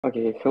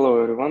Okay,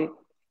 hello everyone.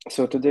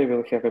 So today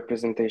we'll have a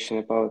presentation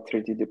about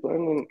 3D deep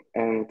learning,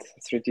 and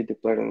 3D deep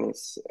learning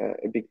is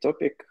a big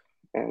topic,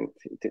 and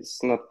it is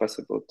not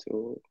possible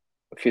to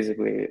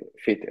feasibly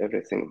fit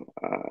everything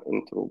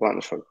into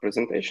one short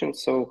presentation.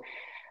 So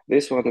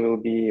this one will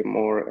be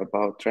more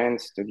about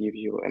trends to give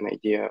you an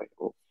idea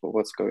of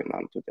what's going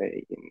on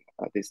today in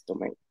this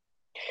domain.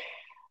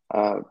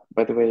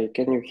 By the way,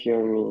 can you hear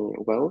me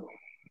well,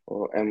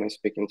 or am I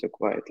speaking too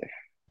quietly?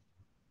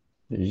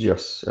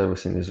 Yes,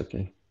 everything is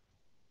okay.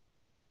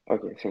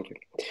 Okay, thank you.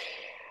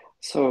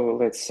 So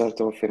let's start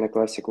off in a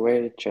classic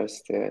way,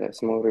 just a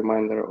small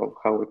reminder of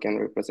how we can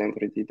represent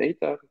 3D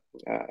data.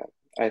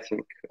 I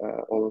think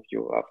all of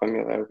you are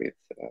familiar with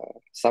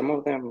some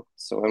of them.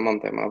 So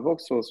among them are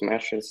voxels,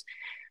 meshes,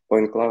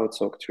 point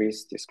clouds,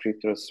 octrees,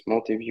 descriptors,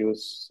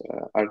 multi-views,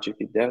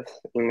 RGB depth,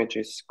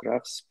 images,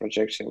 graphs,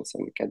 projections,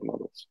 and CAD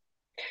models.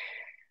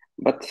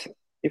 But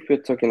if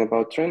we're talking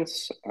about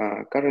trends,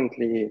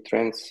 currently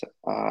trends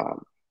are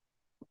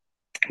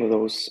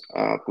those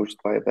are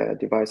pushed by the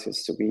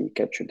devices we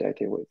capture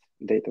data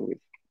with.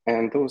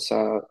 And those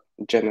are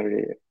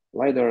generally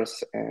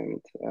LiDARs and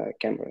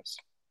cameras.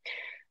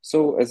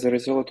 So as a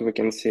result, we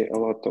can see a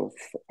lot of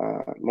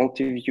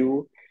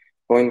multi-view,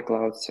 point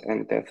clouds,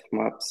 and depth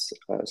maps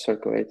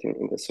circulating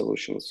in the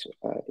solutions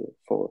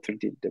for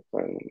 3D deep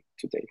learning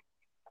today.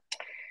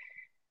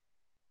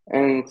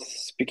 And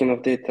speaking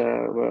of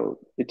data, well,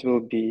 it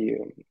will be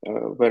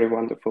very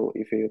wonderful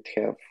if we would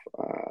have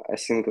a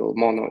single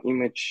mono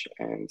image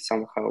and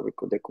somehow we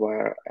could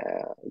acquire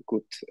a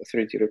good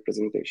 3D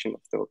representation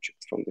of the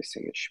object from this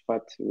image.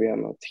 But we are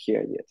not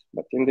here yet.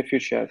 But in the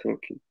future, I think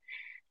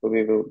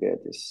we will be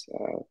at this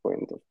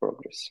point of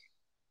progress.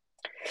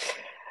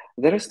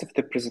 The rest of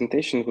the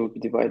presentation will be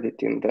divided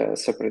in the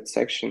separate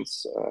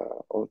sections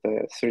of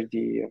the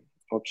 3D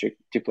object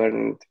deep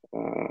learning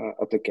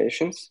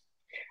applications.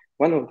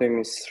 One of them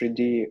is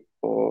 3D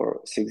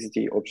or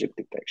 6D object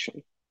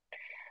detection.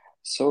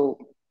 So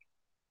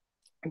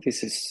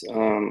this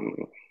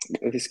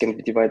can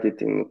be divided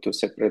into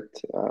separate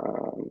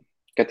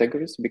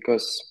categories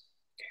because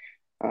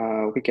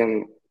we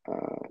can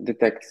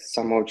detect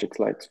some objects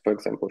like, for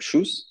example,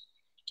 shoes.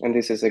 And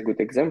this is a good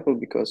example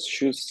because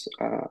shoes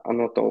are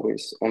not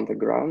always on the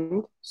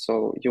ground.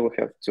 So you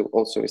have to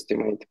also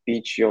estimate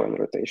pitch, yaw, and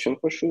rotation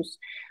for shoes.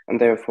 And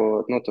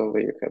therefore, not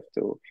only you have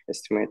to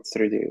estimate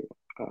 3D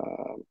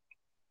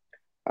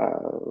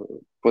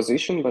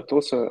position, but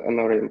also an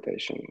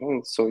orientation.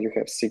 And so you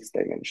have 6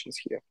 dimensions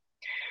here.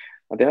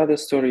 The other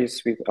story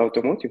is with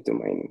automotive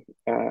domain,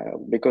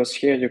 because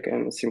here you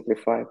can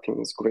simplify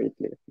things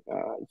greatly.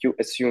 You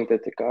assume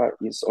that the car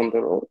is on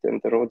the road and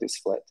the road is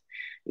flat.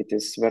 It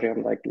is very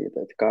unlikely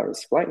that the car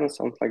is flying or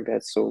something like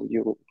that. So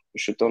you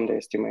should only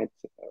estimate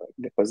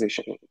the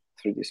position in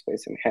 3D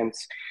space and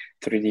hence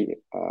 3D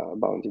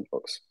bounded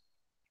box.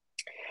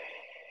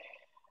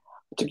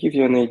 To give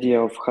you an idea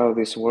of how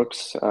this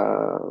works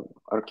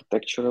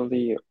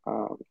architecturally,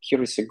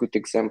 here is a good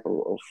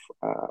example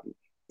of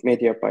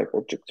media pipe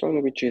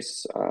objectron, which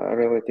is a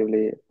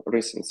relatively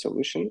recent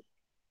solution.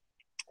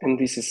 And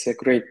this is a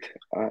great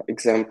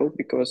example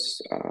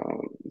because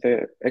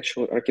the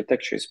actual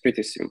architecture is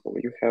pretty simple.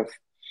 You have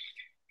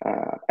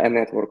a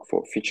network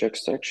for feature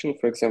extraction,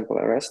 for example,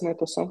 a ResNet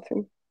or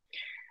something.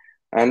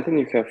 And then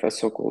you have a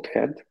so-called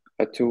head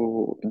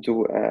to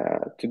do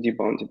a 2D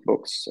bounded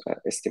box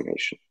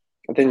estimation.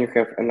 And then you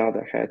have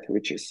another head,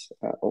 which is,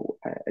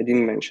 I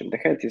didn't mention, the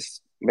head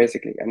is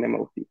basically an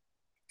MLP.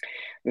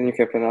 Then you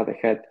have another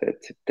head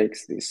that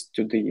takes these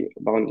 2D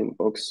bounding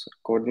box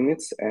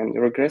coordinates and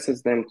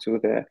regresses them to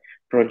the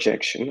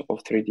projection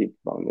of 3D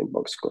bounding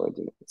box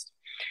coordinates.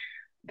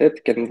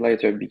 That can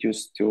later be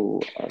used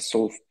to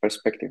solve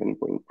perspective and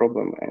point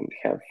problem and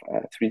have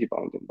a 3D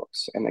bounding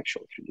box, an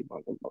actual 3D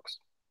bounding box.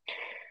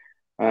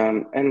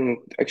 And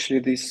actually,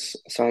 this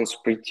sounds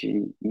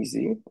pretty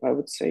easy, I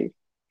would say,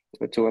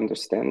 to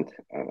understand.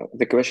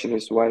 The question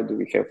is, why do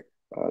we have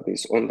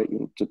this only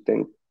in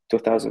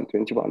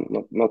 2021,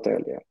 not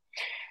earlier?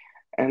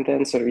 And the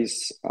answer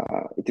is,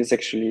 it is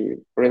actually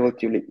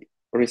relatively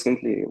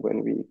recently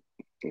when we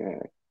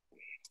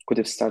could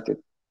have started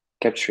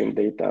capturing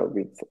data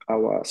with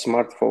our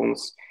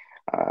smartphones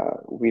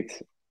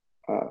with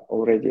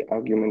already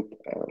argument,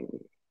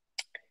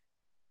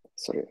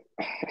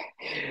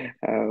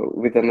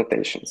 with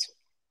annotations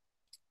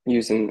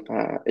using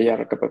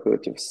AR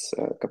capabilities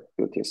of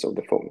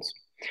the phones.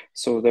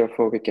 So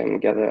therefore, we can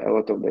gather a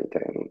lot of data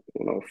and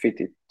fit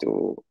it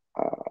to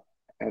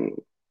an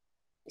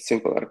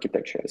simple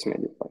architecture as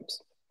media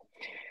pipes.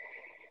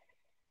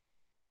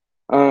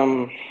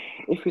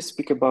 If we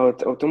speak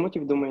about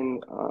automotive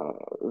domain,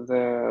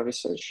 the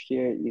research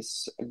here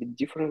is a bit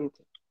different.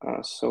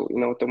 So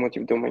in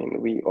automotive domain,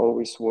 we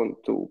always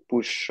want to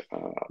push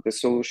the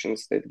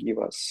solutions that give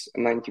us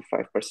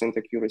 95%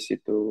 accuracy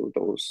to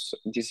those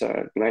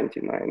desired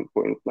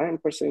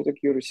 99.9%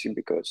 accuracy,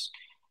 because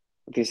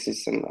this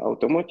is an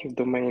automotive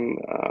domain.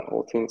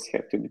 All things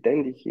have to be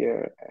dandy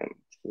here, and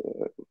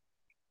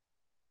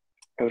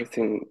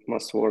everything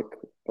must work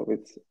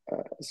with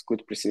as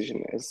good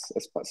precision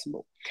as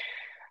possible.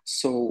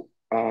 So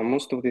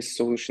most of these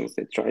solutions,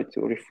 they try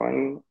to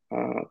refine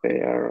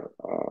their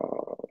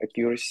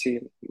accuracy.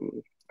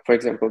 For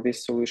example,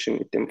 this solution,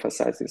 it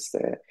emphasizes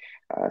the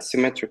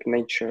symmetric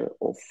nature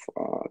of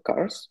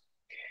cars,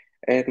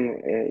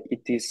 and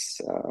it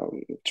is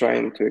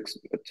trying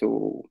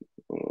to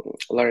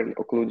learn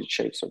occluded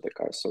shapes of the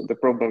car. So the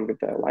problem with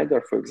the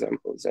LiDAR, for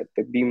example, is that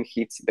the beam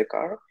hits the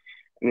car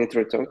and it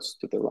returns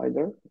to the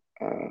LiDAR.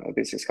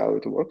 This is how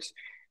it works.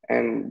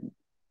 And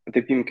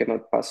the beam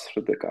cannot pass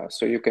through the car.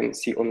 So you can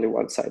see only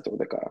one side of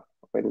the car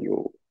when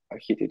you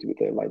hit it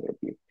with a LiDAR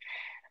beam.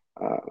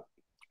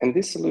 And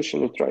this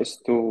solution, it tries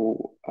to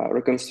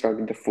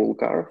reconstruct the full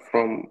car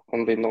from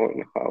only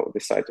knowing how the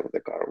side of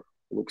the car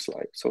looks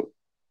like. So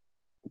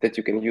that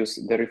you can use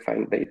the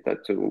refined data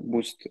to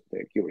boost the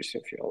accuracy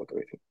of your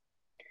algorithm.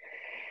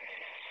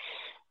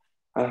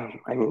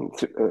 I mean,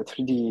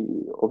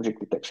 3D object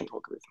detection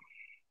algorithm.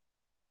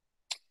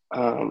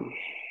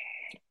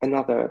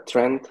 Another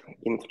trend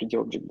in 3D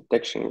object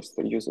detection is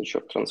the usage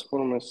of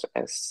transformers,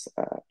 as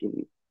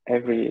in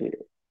every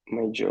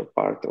major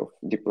part of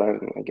deep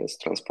learning, I guess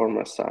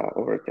transformers are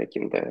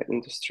overtaking the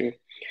industry.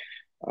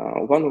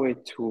 One way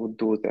to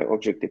do the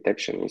object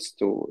detection is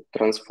to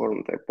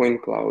transform the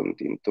point cloud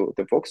into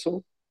the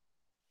voxel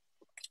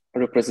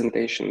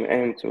representation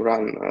and to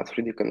run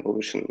 3D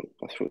convolution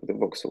through the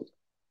voxel.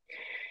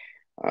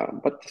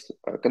 But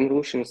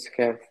convolutions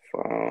have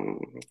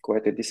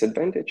quite a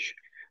disadvantage.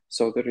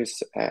 So there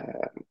is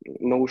a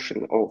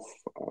notion of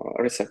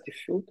receptive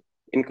field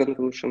in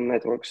convolution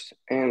networks.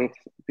 And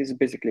this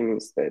basically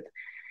means that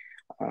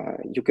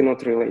you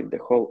cannot relate the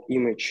whole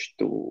image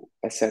to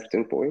a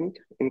certain point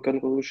in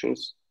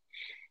convolutions.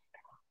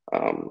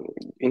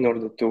 In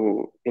order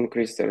to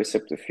increase the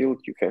receptive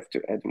field, you have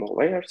to add more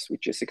layers,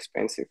 which is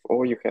expensive,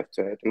 or you have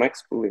to add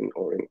max pooling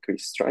or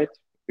increase stride,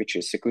 which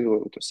is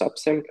equivalent to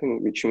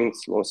subsampling, which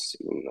means loss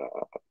in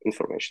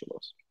information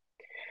loss.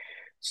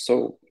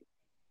 So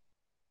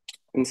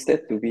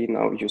instead, we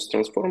now use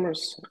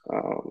transformers,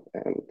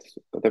 and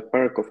the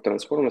perk of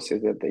transformers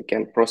is that they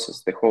can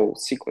process the whole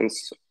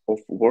sequence of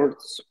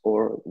words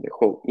or the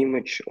whole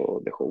image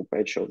or the whole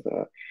page of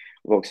the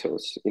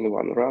voxels in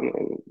one run,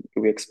 and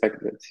we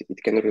expect that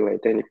it can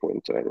relate any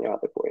point to any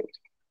other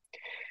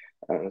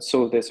point.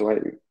 So that's why,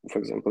 for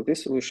example,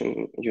 this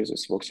solution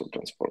uses voxel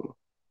transformer.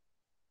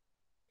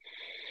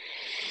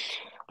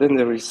 Then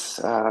there is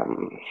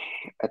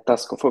a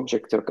task of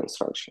object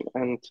reconstruction,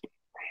 and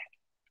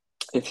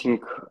I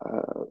think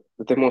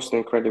the most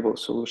incredible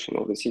solution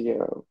of this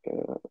year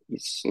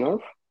is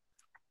NERF.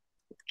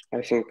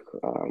 I think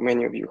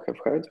many of you have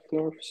heard of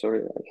NERF.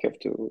 Sorry, I have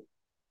to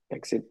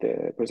exit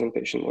the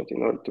presentation mode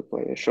in order to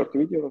play a short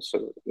video.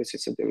 So this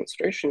is a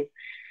demonstration.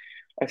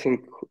 I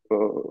think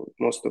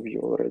most of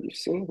you already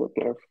seen what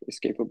NERF is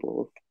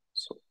capable of.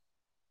 So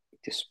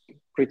it is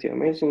pretty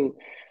amazing.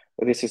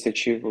 This is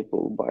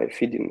achievable by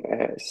feeding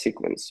a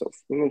sequence of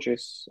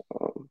images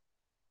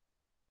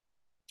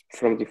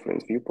from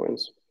different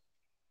viewpoints.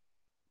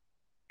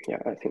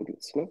 Yeah, I think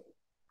it's enough.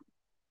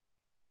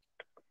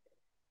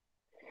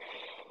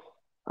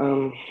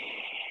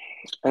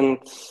 And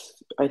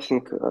I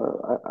think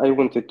I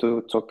wanted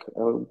to talk a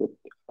little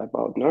bit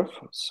about NERF.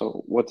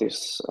 So what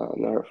is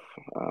NERF?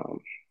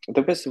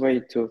 The best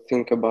way to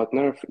think about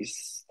NERF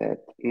is that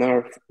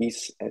NERF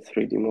is a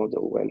 3D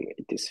model when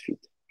it is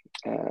fit.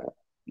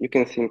 You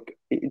can think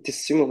it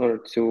is similar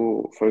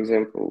to, for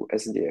example,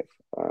 SDF,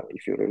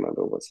 if you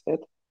remember what's that.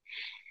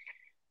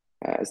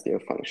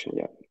 SDF function,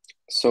 yeah.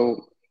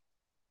 So,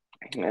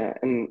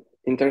 and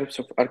in terms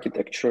of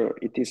architecture,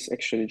 it is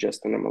actually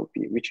just an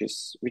MLP,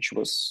 which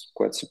was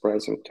quite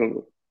surprising to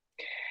me.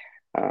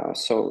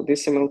 So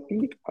this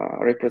MLP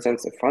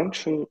represents a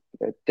function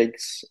that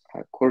takes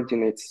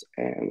coordinates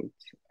and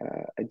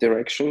a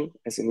direction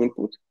as an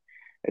input,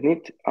 and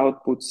it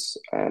outputs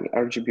an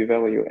RGB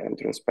value and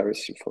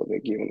transparency for the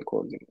given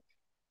coordinate.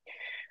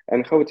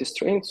 And how it is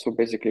trained, so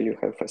basically you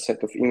have a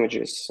set of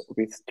images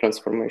with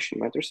transformation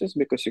matrices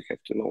because you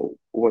have to know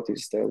what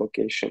is the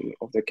location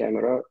of the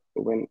camera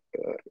when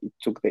it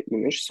took the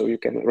image. So you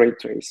can ray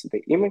trace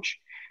the image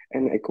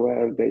and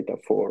acquire data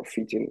for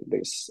fitting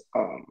this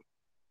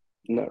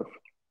NERF.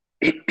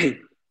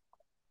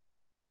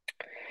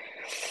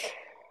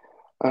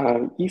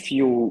 If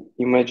you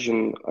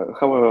imagine,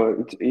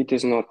 however, it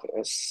is not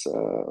as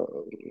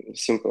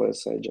simple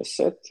as I just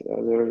said.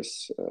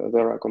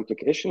 There are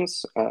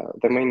complications.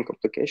 The main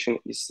complication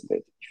is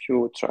that if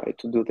you try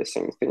to do the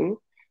same thing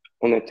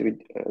on a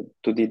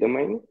 2D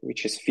domain,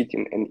 which is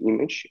fitting an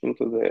image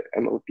into the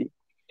MLP,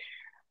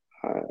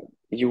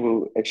 you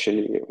will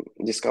actually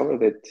discover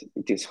that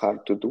it is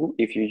hard to do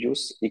if you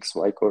use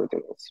XY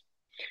coordinates.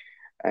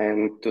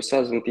 And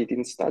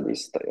 2018 study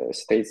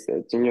states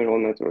that the neural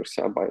networks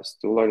are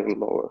biased to learning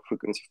lower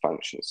frequency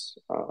functions,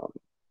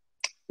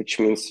 which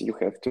means you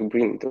have to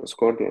bring those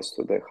coordinates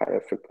to the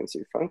higher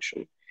frequency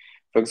function.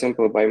 For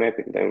example, by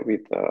mapping them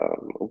with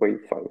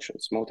wave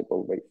functions,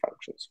 multiple wave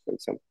functions, for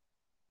example.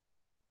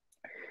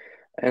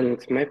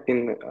 And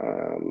mapping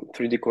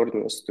 3D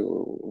coordinates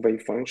to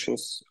wave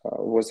functions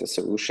was a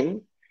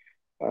solution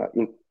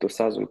in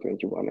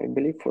 2021, I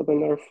believe, for the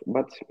nerve,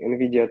 but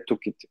NVIDIA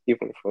took it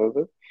even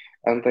further,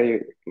 and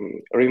they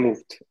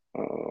removed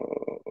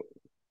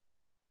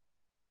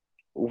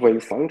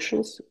wave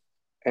functions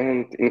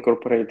and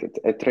incorporated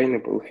a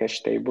trainable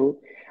hash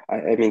table.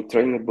 I mean,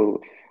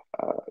 trainable,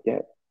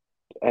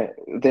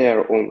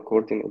 their own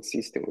coordinate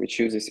system, which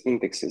uses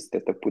indexes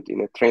that are put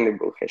in a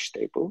trainable hash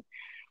table.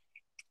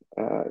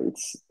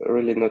 It's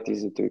really not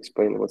easy to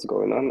explain what's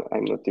going on.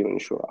 I'm not even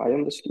sure I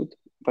understood,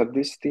 but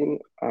this thing,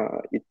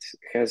 it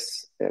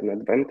has an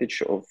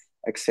advantage of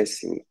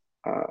accessing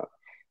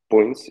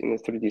points in a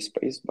 3D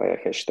space by a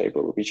hash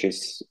table, which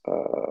is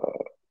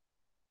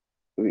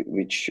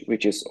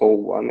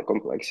all one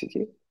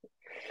complexity.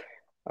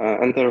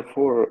 And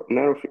therefore,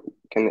 nerve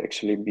can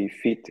actually be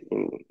fit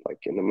in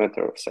a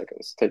matter of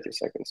seconds, 30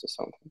 seconds or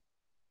something.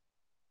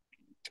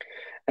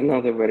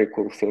 Another very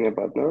cool thing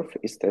about nerve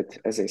is that,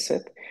 as I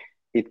said,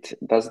 it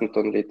doesn't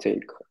only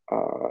take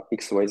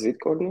XYZ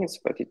coordinates,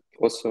 but it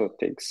also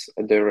takes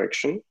a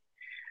direction.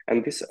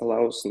 And this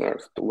allows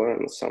nerve to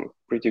learn some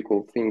pretty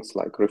cool things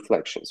like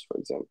reflections, for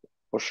example,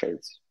 or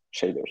shaders.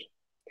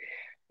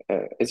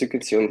 As you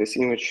can see on this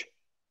image,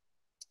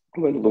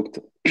 when looked,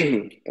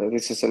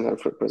 this is a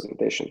nerve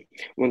representation.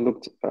 When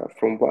looked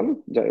from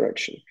one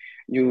direction,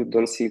 you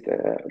don't see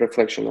the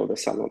reflection of the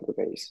sun on the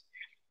base.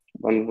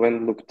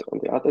 When looked on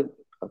the other,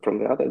 from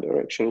the other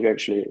direction, you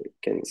actually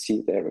can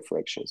see the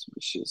reflections,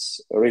 which is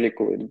really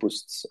cool. It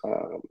boosts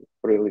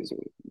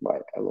realism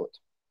by a lot.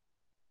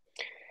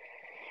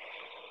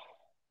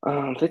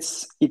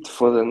 That's it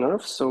for the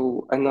nerve.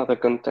 So another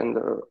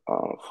contender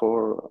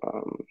for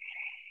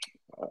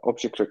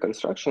object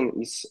reconstruction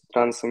is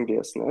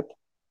Trans-MBSNet.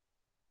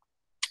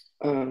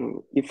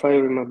 If I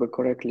remember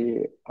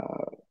correctly,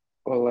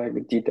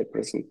 Oleg did a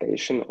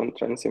presentation on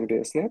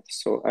Trans-MBSNet,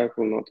 so I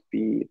will not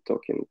be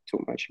talking too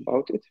much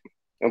about it.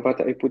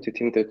 But I put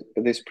it into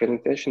this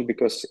presentation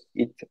because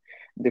it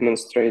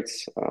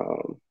demonstrates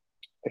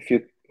a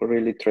few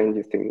really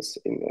trendy things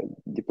in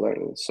deep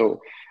learning.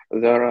 So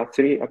there are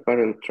three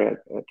apparent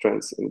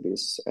trends in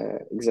this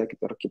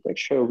executive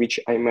architecture, which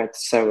I met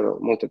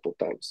multiple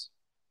times.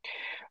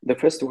 The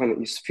first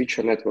one is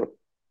feature network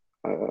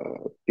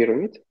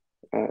pyramid.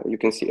 You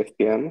can see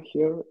FPN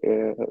here.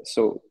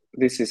 So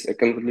this is a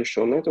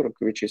convolutional network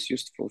which is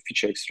used for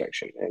feature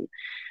extraction, and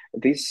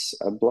this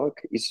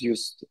block is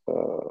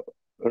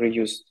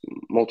reused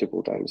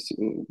multiple times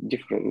in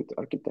different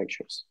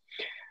architectures.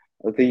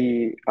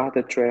 The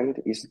other trend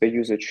is the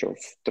usage of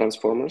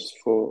transformers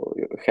for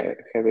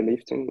heavy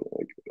lifting.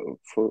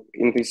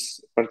 In this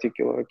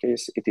particular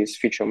case, it is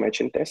feature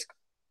matching task.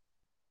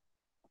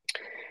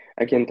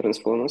 Again,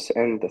 transformers.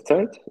 And the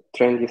third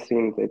trendy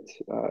thing that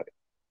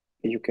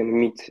you can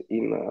meet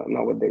in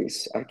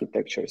nowadays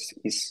architectures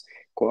is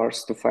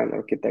coarse to fine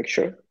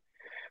architecture,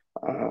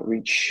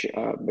 which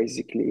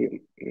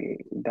basically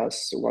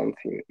does one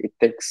thing. It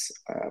takes,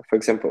 for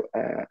example,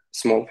 a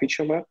small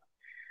feature map.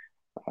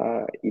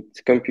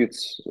 It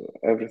computes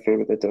everything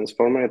with the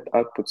transformer. It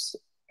outputs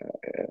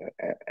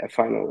a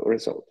final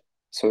result.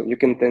 So you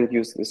can then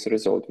use this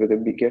result with a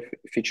bigger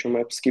feature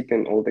map,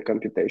 skipping all the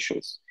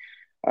computations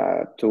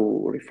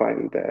to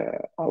refine the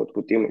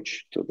output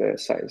image to the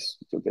size,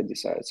 to the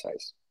desired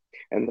size,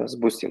 and thus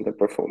boosting the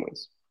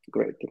performance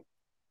greatly.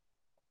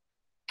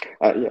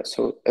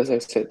 So as I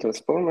said,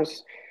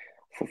 transformers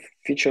for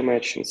feature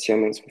matching,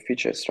 CNNs for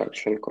feature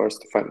extraction, coarse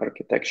to fine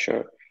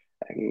architecture,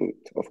 and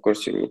of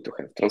course you need to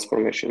have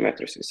transformation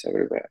matrices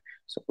everywhere.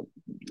 So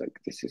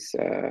this is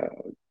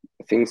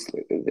things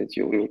that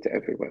you meet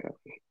everywhere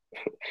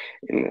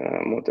in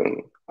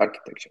modern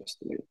architectures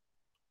today.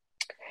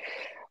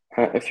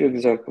 A few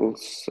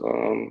examples.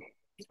 I'm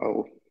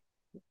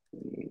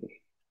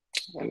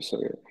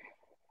sorry.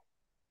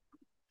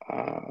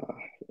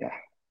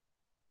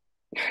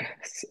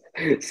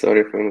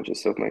 Sorry for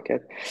images of my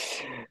cat.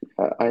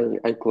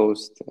 I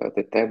closed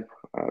the tab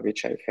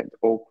which I had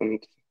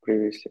opened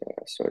previously.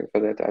 Sorry for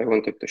that. I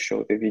wanted to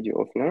show the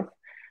video of nerve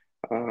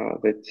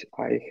that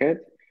I had,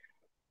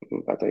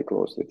 but I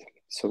closed it.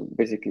 So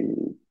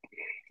basically,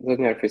 the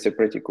nerve is a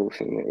pretty cool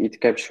thing. It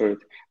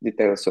captured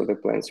details of the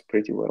plants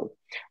pretty well.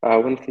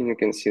 One thing you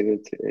can see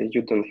that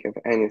you don't have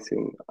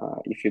anything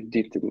if you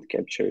didn't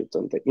capture it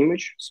on the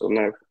image. So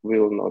nerve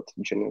will not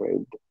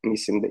generate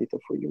missing data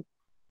for you.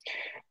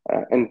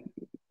 And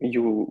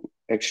you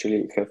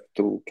actually have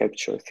to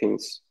capture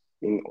things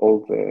in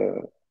all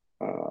the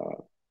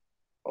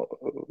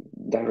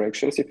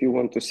directions if you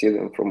want to see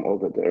them from all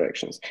the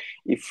directions.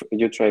 If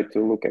you try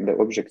to look at the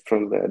object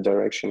from the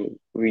direction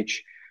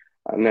which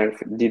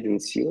nerve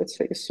didn't see, let's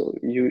say, so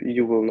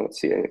you will not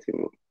see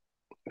anything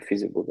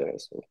feasible there.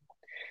 So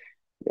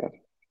yeah,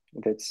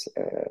 that's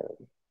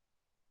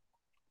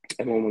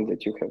a moment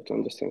that you have to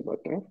understand about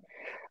nerve.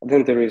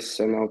 Then there is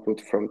an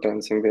output from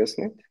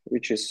Trans-MBSNet,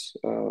 which is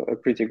a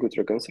pretty good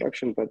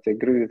reconstruction, but I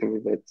agree with me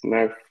that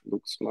nerve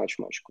looks much,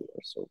 much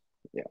cooler. So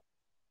yeah,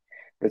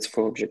 that's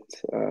for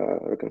object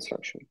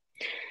reconstruction.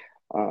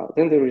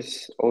 Then there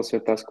is also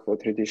a task for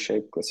 3D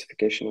shape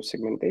classification of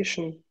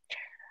segmentation.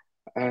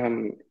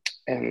 And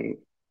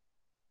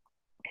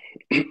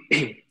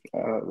the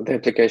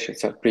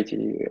applications are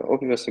pretty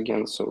obvious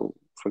again. So,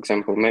 for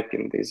example,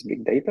 mapping this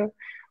big data,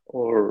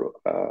 or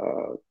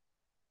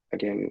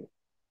again,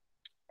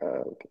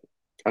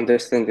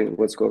 understanding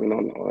what's going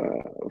on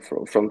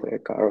from the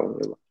car or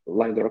the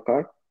LiDAR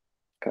car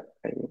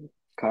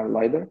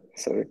LiDAR,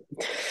 sorry.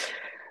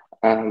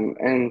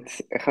 And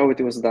how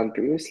it was done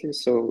previously.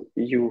 So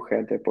you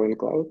had a point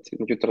cloud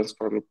and you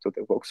transform it to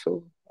the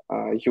voxel.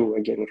 You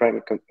again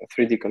run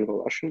 3D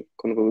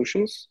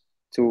convolutions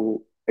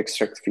to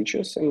extract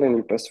features, and then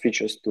you pass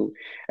features to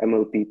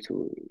MLP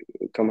to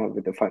come up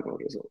with the final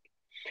result.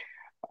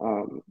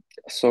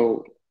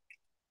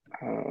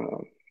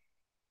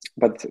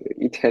 But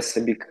it has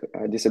a big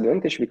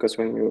disadvantage, because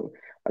when you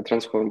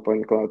transform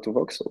point cloud to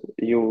voxel,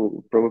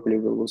 you probably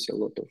will lose a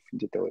lot of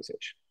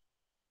detailization.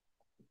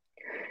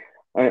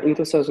 In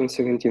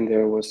 2017,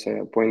 there was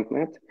a point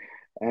net,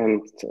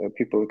 and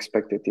people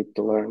expected it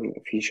to learn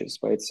features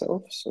by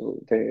itself. So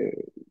the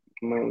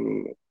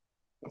main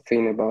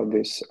thing about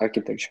this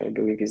architecture, I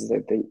believe, is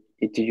that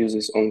it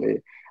uses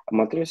only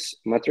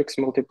matrix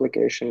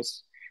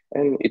multiplications,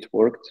 and it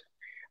worked.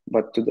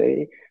 But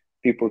today,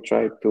 people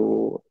try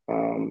to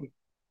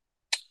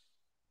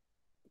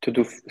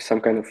do some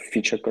kind of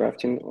feature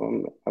crafting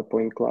on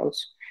point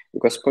clouds,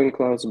 because point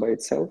clouds by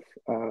itself,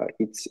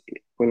 it's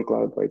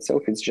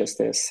just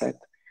a set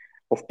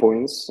of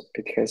points.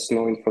 It has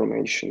no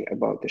information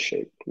about the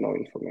shape, no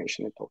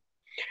information at all.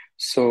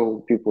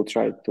 So people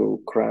try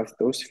to craft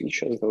those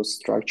features, those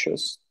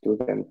structures, to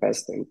then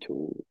pass them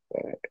to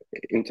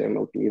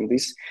internal P. In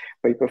this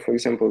paper, for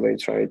example, they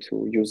try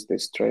to use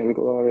these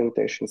triangular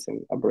orientations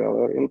and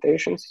umbrella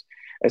orientations,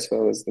 as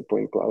well as the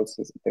point clouds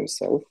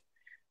themselves,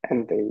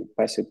 and they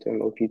pass it to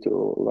NLP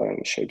to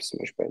learn shapes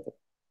much better.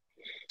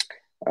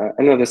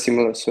 Another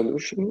similar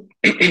solution,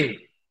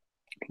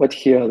 but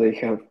here they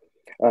have,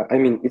 I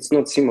mean, it's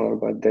not similar,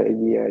 but the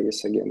idea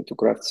is, again, to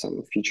craft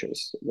some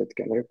features that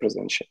can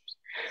represent shapes.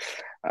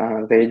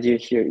 The idea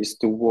here is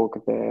to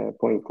walk the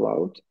point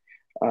cloud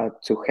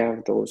to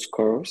have those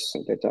curves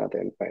that are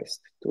then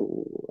passed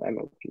to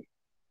NLP.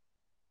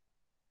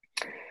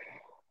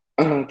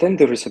 Then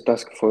there is a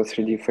task for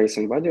 3D face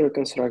and body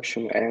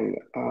reconstruction, and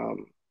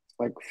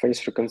like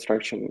face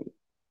reconstruction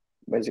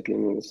basically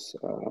means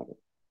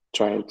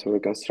trying to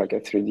reconstruct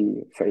a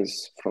 3D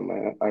face from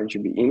a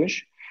RGB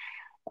image.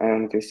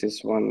 And this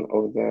is one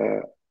of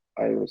the,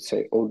 I would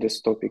say,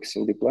 oldest topics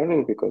in deep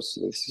learning, because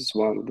this is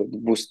one that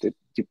boosted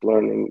deep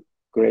learning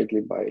greatly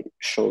by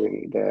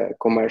showing the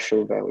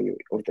commercial value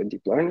of the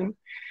deep learning.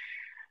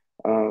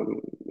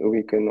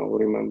 We can all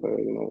remember,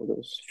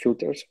 those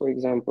filters, for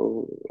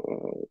example,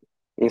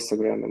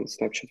 Instagram and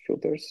Snapchat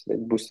filters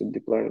that boosted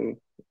deep learning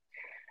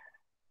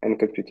and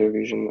computer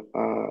vision.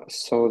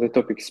 So the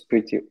topic is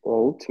pretty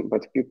old,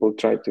 but people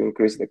try to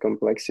increase the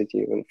complexity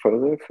even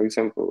further. For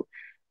example,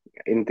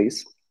 in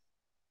this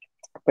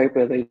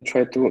paper, they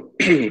try to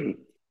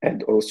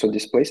add also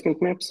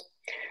displacement maps.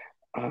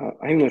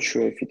 I'm not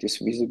sure if it is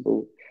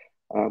visible,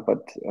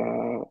 but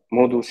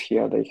models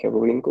here, they have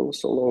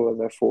wrinkles all over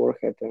the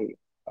forehead and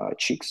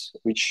cheeks,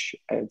 which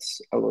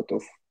adds a lot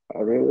of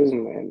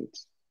realism and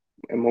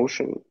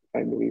emotion,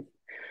 I believe,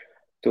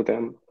 to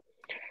them.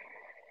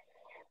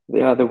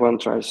 The other one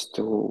tries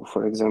to,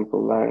 for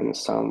example, learn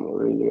some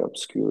really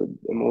obscure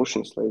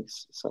emotions, like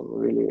some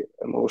really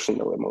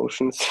emotional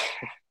emotions.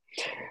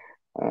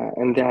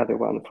 And the other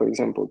one, for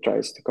example,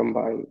 tries to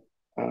combine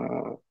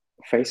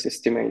face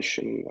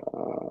estimation,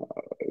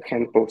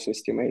 hand pose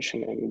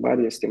estimation, and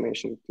body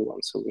estimation to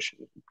one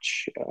solution,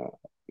 which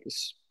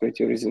is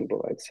pretty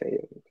reasonable, I'd say,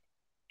 and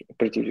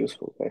pretty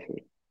useful, I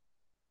think.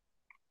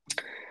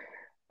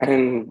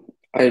 And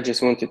I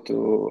just wanted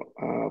to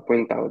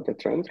point out the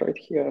trend right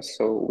here.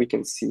 So we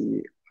can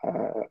see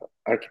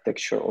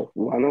architecture of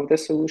one of the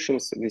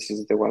solutions. This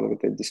is the one with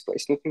the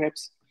displacement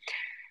maps.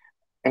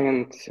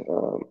 And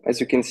as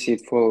you can see,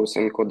 it follows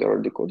encoder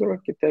or decoder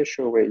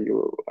architecture, where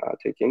you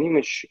take an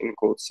image,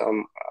 encode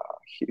some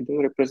hidden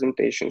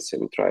representations,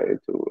 and try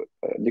to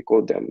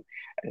decode them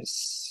as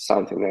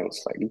something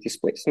else, like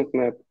displacement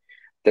map,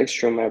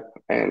 texture map,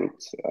 and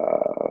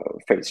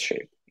face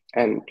shape.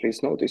 And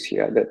please notice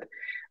here that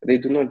they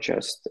do not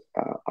just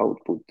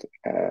output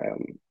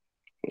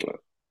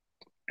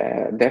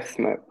a depth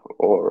map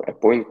or a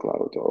point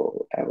cloud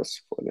or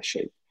else for the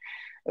shape.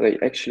 They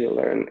actually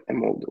learn a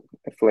model,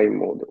 a flame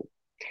model.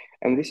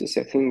 And this is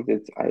a thing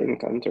that I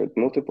encountered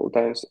multiple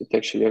times. It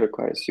actually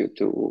requires you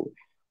to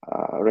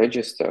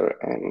register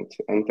and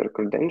enter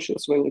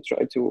credentials when you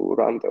try to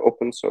run the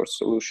open source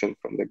solution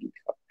from the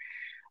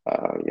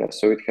GitHub.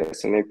 So it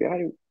has an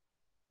API.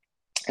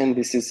 And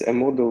this is a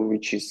model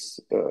which is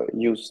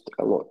used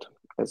a lot,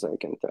 as I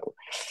can tell.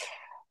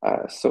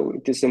 So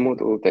it is a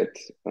model that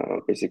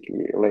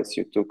basically lets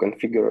you to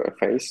configure a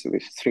face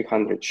with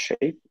 300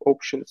 shape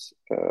options.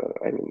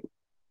 And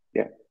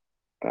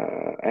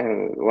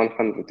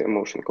 100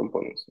 emotion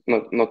components,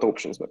 not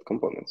options, but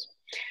components.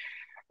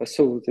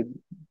 So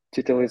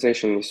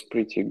Utilization is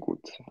pretty good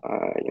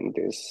in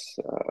this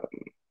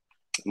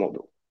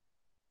model.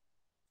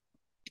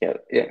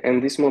 Yeah,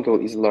 and this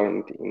model is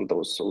learned in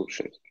those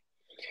solutions.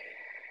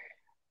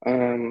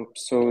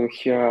 So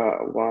here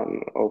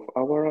one of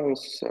our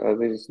runs,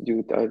 this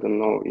dude, I don't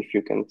know if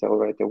you can tell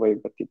right away,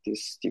 but it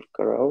is Steve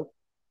Carell.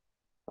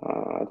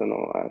 I don't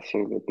know, I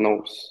think that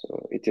nose,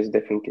 it is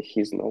definitely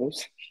his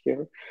nose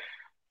here.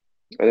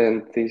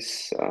 And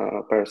this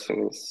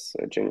person is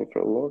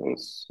Jennifer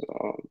Lawrence.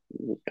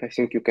 I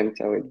think you can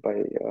tell it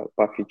by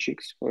puffy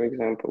cheeks, for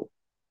example,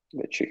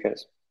 that she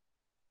has.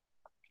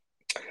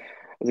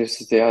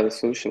 This is the other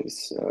solution.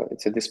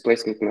 It's a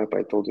displacement map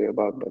I told you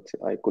about, but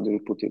I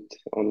couldn't put it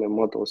on the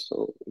model,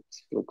 so it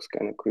looks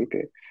kind of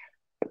creepy.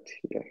 But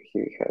yeah,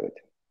 here you have it.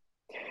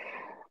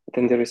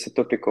 Then there is a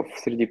topic of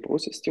 3D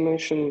pose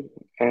estimation,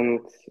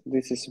 and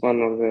this is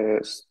one of the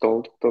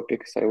stalled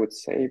topics, I would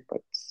say,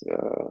 but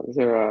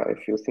there are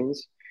a few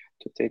things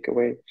to take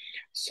away.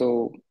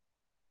 So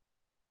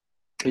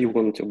you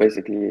want to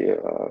basically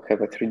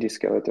have a 3D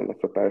skeleton of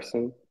a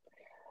person,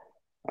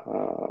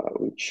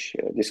 which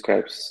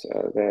describes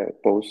the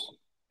pose.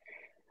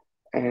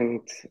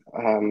 And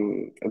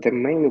the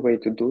main way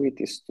to do it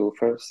is to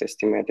first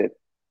estimate it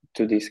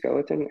 2D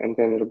skeleton and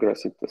then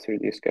regress it to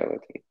 3D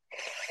skeleton.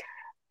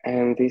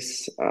 And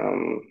this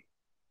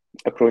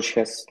approach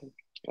has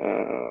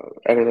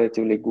a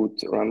relatively good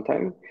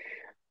runtime,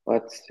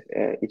 but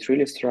it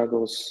really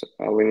struggles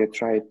when you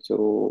try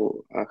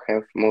to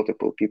have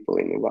multiple people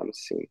in one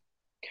scene.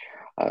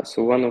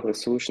 So one of the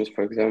solutions,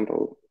 for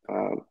example,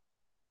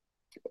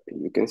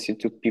 you can see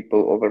two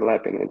people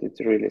overlapping and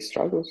it really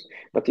struggles.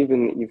 But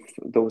even if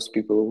those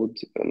people would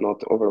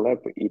not overlap,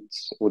 it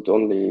would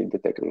only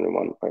detect only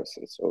one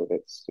person. So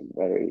that's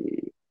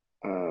very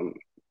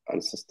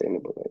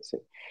unsustainable, I'd say.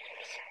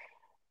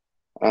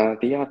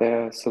 The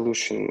other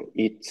solution,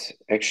 it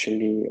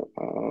actually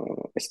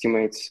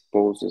estimates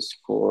poses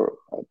for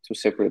two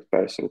separate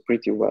persons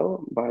pretty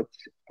well, but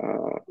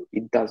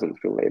it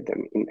doesn't relate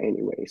them in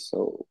any way.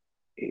 So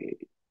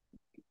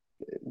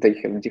they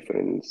have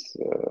different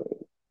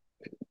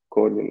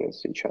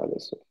coordinates each other.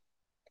 So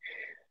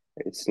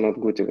it's not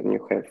good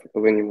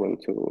when you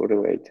want to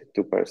relate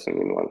two persons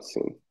in one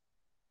scene.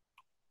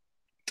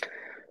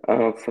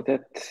 For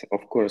that,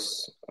 of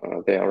course,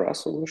 there are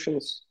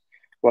solutions.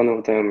 One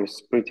of them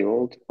is pretty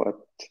old, but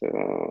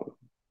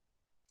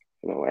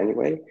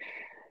anyway,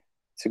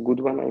 it's a good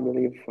one, I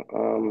believe.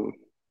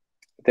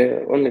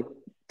 The only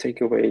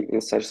takeaway in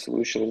such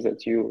solutions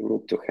that you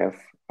need to have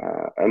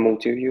a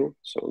multi-view,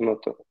 so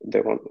not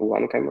the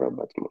one camera,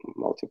 but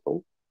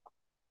multiple.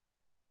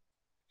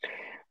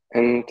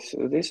 And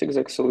this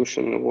exact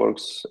solution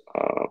works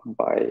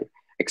by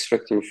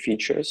extracting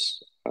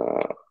features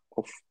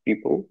of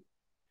people,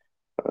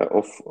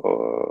 of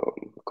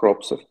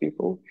crops of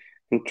people,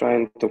 and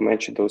trying to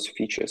match those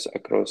features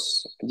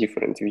across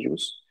different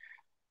views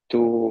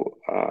to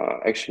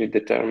actually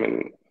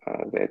determine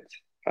that,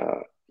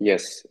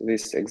 yes,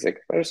 this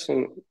exact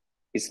person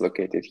is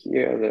located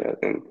here, there,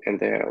 and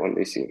there on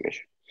this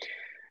image,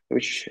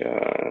 which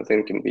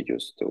then can be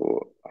used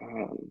to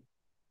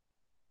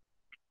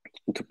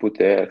put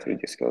the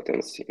 3D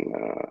skeletons in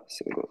a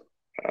single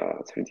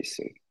 3D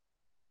scene.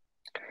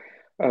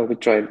 We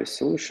tried the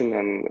solution,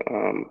 and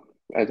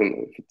I don't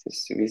know if it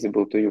is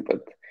visible to you,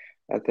 but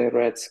the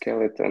red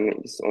skeleton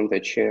is on the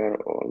chair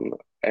on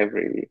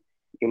every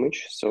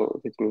image. So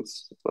that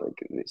means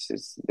like this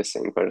is the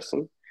same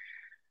person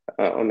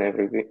on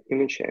every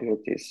image, and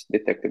it is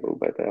detectable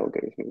by the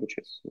algorithm, which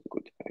is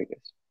good, I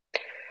guess.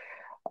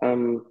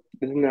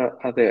 Then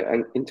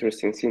other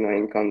interesting thing I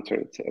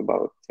encountered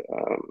about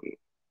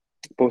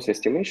pose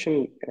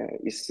estimation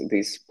is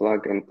this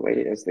plug and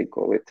play, as they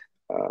call it,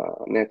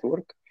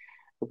 network,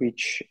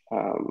 which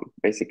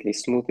basically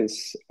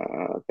smooths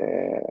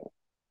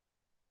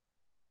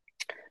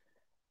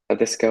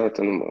the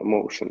skeleton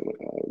motion,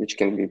 which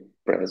can be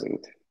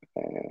present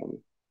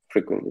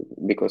frequently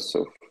because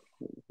of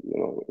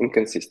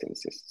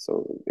inconsistencies.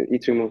 So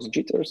it removes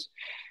jitters.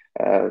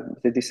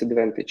 The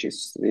disadvantage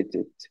is that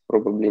it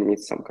probably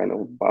needs some kind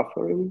of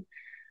buffering,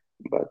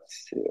 but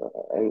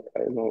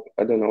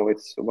I don't know.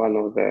 It's one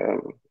of the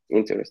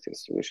interesting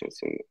solutions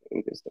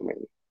in this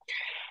domain.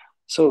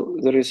 So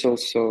there is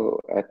also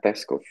a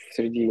task of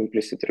 3D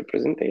implicit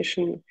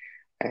representation,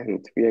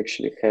 and we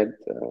actually had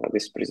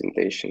this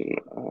presentation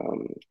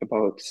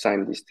about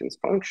sign distance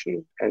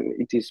function, and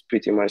it is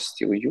pretty much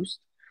still used.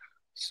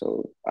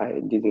 So I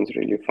didn't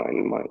really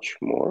find much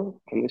more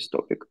on this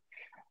topic,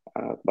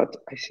 but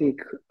I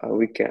think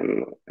we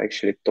can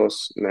actually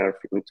toss nerf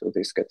into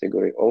this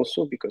category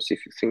also, because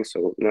if you think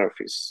so, nerf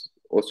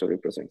also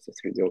represents a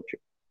 3D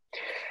object.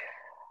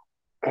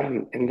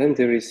 And then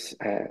there is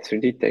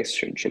 3D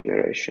texture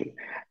generation.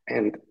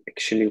 And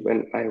actually,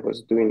 when I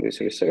was doing this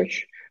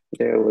research,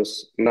 there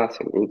was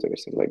nothing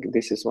interesting. Like,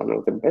 this is one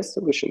of the best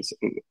solutions.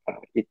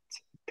 It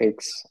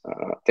takes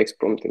text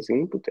prompt as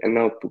input and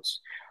outputs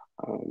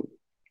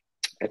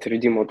a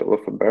 3D model of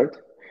a bird,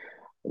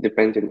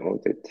 depending on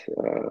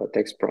that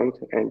text prompt.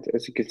 And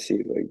as you can see,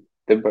 like,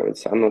 the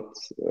birds are not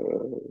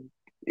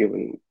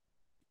even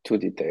too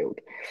detailed.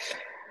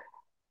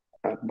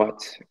 But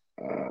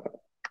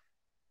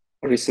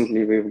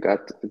recently we've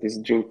got this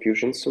dream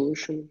fusion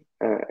solution,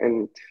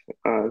 and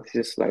this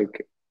is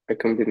like a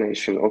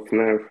combination of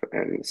nerve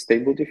and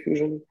stable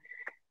diffusion.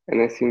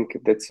 And I think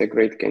that's a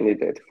great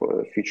candidate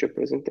for a future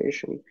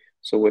presentation.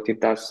 So what it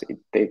does, it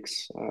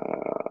takes,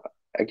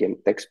 again,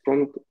 text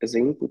prompt as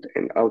input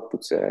and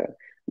outputs a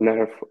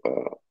nerve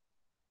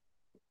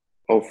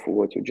of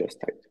what you just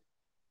typed.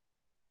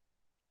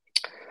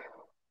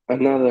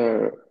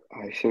 Another,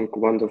 I think,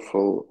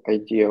 wonderful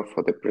idea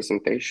for the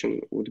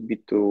presentation would be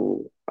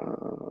to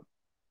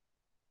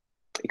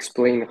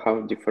explain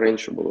how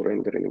differentiable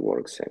rendering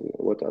works and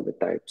what are the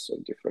types of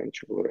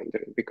differentiable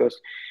rendering. Because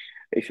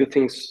if you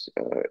think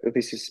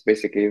this is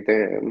basically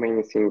the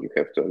main thing you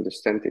have to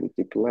understand in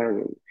deep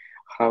learning,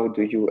 how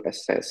do you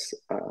assess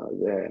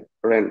the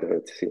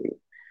rendered thing,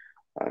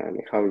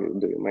 and how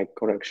do you make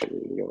correction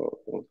in your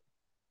own.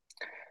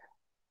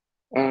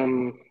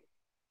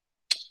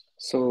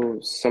 So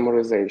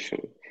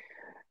summarization,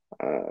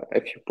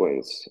 a few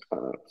points.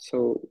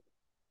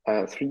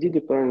 3D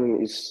deep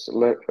learning is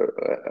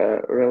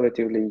a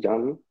relatively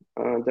young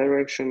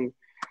direction,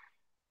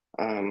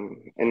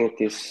 and it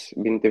is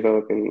been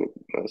developing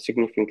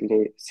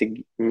significantly,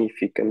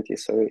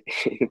 sorry,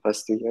 in the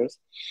past 2 years.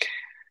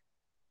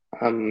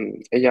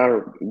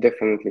 AR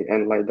definitely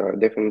and LiDAR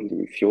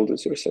definitely fueled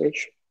this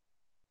research.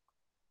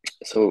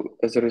 So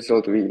as a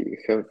result, we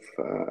have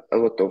a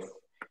lot of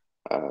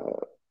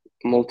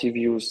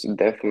multi-views,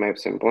 depth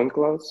maps, and point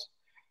clouds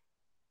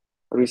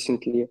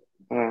recently.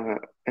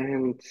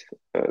 And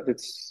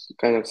that's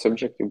kind of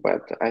subjective,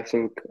 but I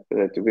think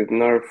that with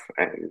NERF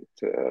and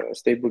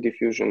stable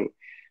diffusion,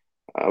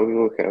 we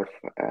will have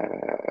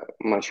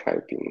much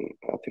hype in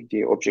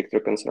 3D object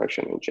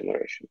reconstruction and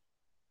generation.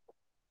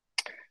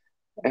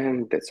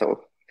 And that's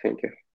all. Thank you.